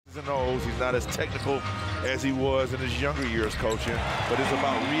He's not as technical as he was in his younger years coaching, but it's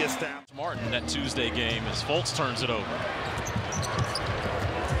about reestablishing. Martin that Tuesday game as Fultz turns it over.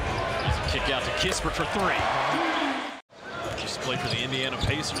 Kick out to Kispert for three. Used to play for the Indiana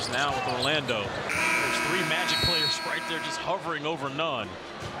Pacers, now with Orlando. There's three Magic players right there just hovering over none.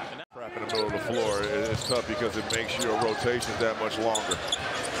 Crap in the middle of the floor, it's tough because it makes your rotations that much longer.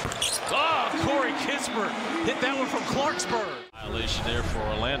 Corey Kispert hit that one from Clarksburg. Violation there for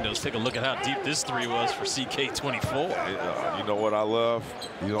Orlando. Let's take a look at how deep this three was for CK24. You know what I love?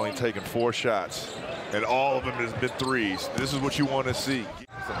 He's only taken 4 shots, and all of them has been threes. This is what you want to see.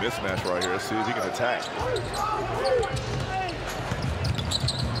 It's a mismatch right here. Let's see if he can attack.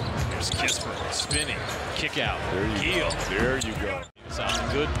 Here's Kispert spinning, kick out. There you go. There you go. Sounds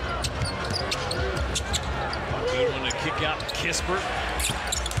good. Good one to kick out to Kispert.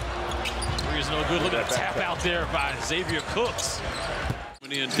 Three is no good. Look at that tap out there by Xavier Cooks.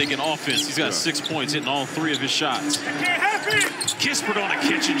 In thinking offense, he's got 6 points, hitting all 3 of his shots. Kispert on a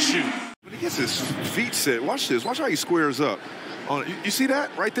catch and shoot. When he gets his feet set, watch this. Watch how he squares up. You see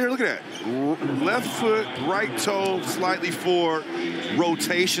that right there? Look at that. Left foot, right toe, slightly forward,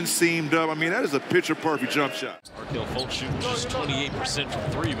 rotation seamed up. I mean, that is a picture-perfect jump shot. Markelle Fultz shooting just 28%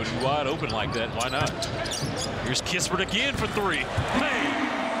 from 3, but he's wide open like that. Why not? Here's Kispert again for 3.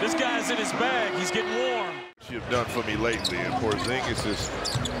 Hey, this guy's in his bag. He's getting warm. You've done for me lately, and Porzingis is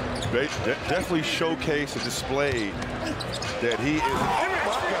definitely showcased and displayed that he is. Oh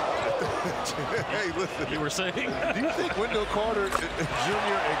my God! Hey, listen. You were saying? Do you think Wendell Carter Jr.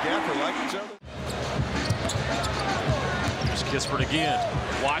 and Gafford like each other? Here's Kispert again.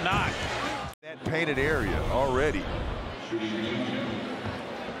 Why not? That painted area already.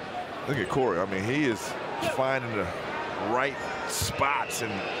 Look at Corey. I mean, he is finding the right spots,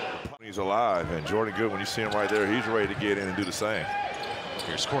 and he's alive. And Jordan Good, when you see him right there, he's ready to get in and do the same.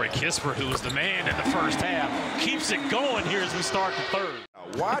 Here's Corey Kispert, who was the man in the first half. Keeps it going here as we start the third.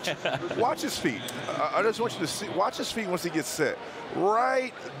 Watch his feet. I just want you to see. Watch his feet once he gets set.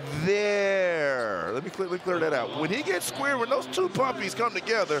 Right there. Let me clear that out. When he gets square, when those two puppies come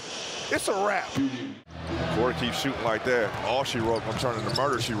together, it's a wrap. Corey keeps shooting like that. All she wrote, I'm turning to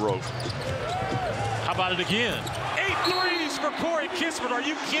murder she wrote. How about it again? 8 threes for Corey Kispert. Are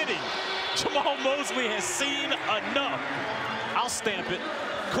you kidding? Jamal Mosley has seen enough. I'll stamp it.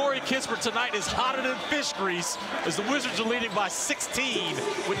 Corey Kispert tonight is hotter than fish grease as the Wizards are leading by 16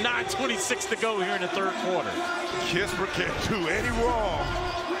 with 9:26 to go here in the third quarter. Kispert can't do any wrong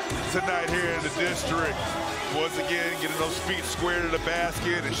tonight here in the district. Once again, getting those feet square to the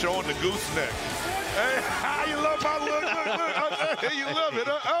basket and showing the gooseneck. Hey, how you love my look? Hey, you love it.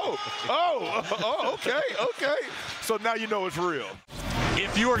 Okay. So now you know it's real.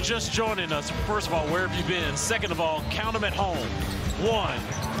 If you are just joining us, first of all, where have you been? Second of all, count them at home. 1,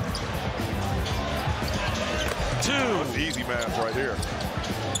 2. That's easy math right here.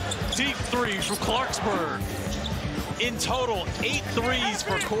 Deep threes from Clarksburg. In total, 8 threes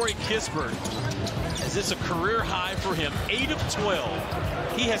for Corey Kispert. As it's a career high for him, 8 of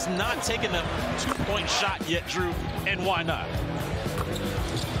 12. He has not taken a 2-point shot yet, Drew, and why not?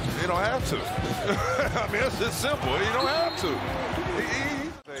 You don't have to. I mean, it's just simple. You don't have to.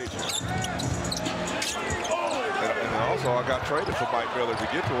 And also, I got traded for Mike Miller to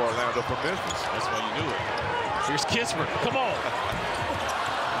get to Orlando from Memphis. That's why you knew it. Here's Kispert. Come on.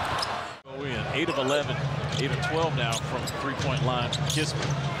 Go in. 8 of 11. 8 of 12 now from the 3-point line from Kispert.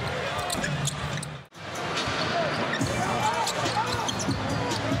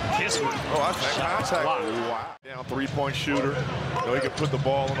 Kispert. Oh, I think contact. Wow. Down 3-point shooter. You know, he can put the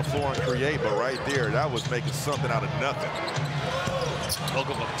ball on the floor and create, but right there, that was making something out of nothing.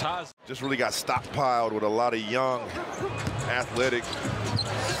 Just really got stockpiled with a lot of young, athletic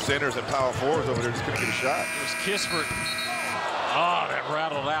centers and power forwards over there. Just couldn't get a shot. Here's Kispert. Oh, that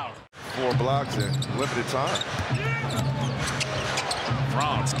rattled out. 4 blocks in limited time.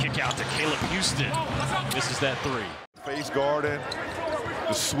 Franz kick out to Caleb Houston. Misses that 3. Face guarding,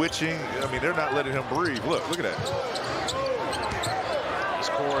 the switching. I mean, they're not letting him breathe. Look at that. He's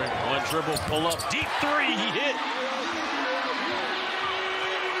Corey. 1 dribble, pull up, deep 3. He hit.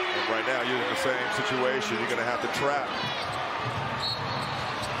 Right now, you're in the same situation. You're going to have to trap.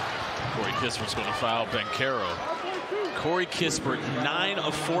 Corey Kispert's going to foul Banchero. Corey Kispert, 9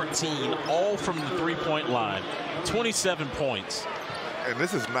 of 14, all from the 3-point line. 27 points. And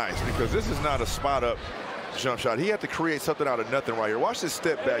this is nice because this is not a spot-up jump shot. He had to create something out of nothing right here. Watch this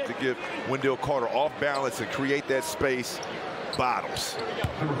step back to give Wendell Carter off balance and create that space. Bottoms.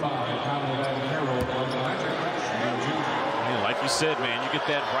 Like you said, man, you get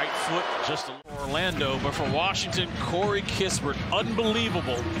that right foot just a little. Orlando, but for Washington, Corey Kispert,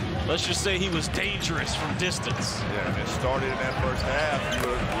 unbelievable. Let's just say he was dangerous from distance. Yeah, and it started in that first half. You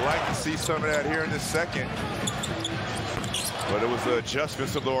would like to see some of that here in the second. But it was the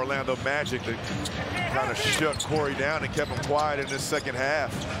adjustments of the Orlando Magic that kind of shut Corey down and kept him quiet in this second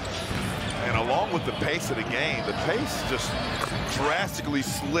half. And along with the pace of the game, the pace just drastically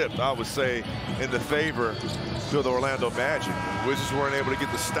slipped, I would say, in the favor of the Orlando Magic. Wizards weren't able to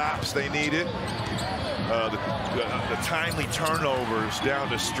get the stops they needed. The timely turnovers down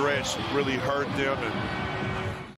the stretch really hurt them. And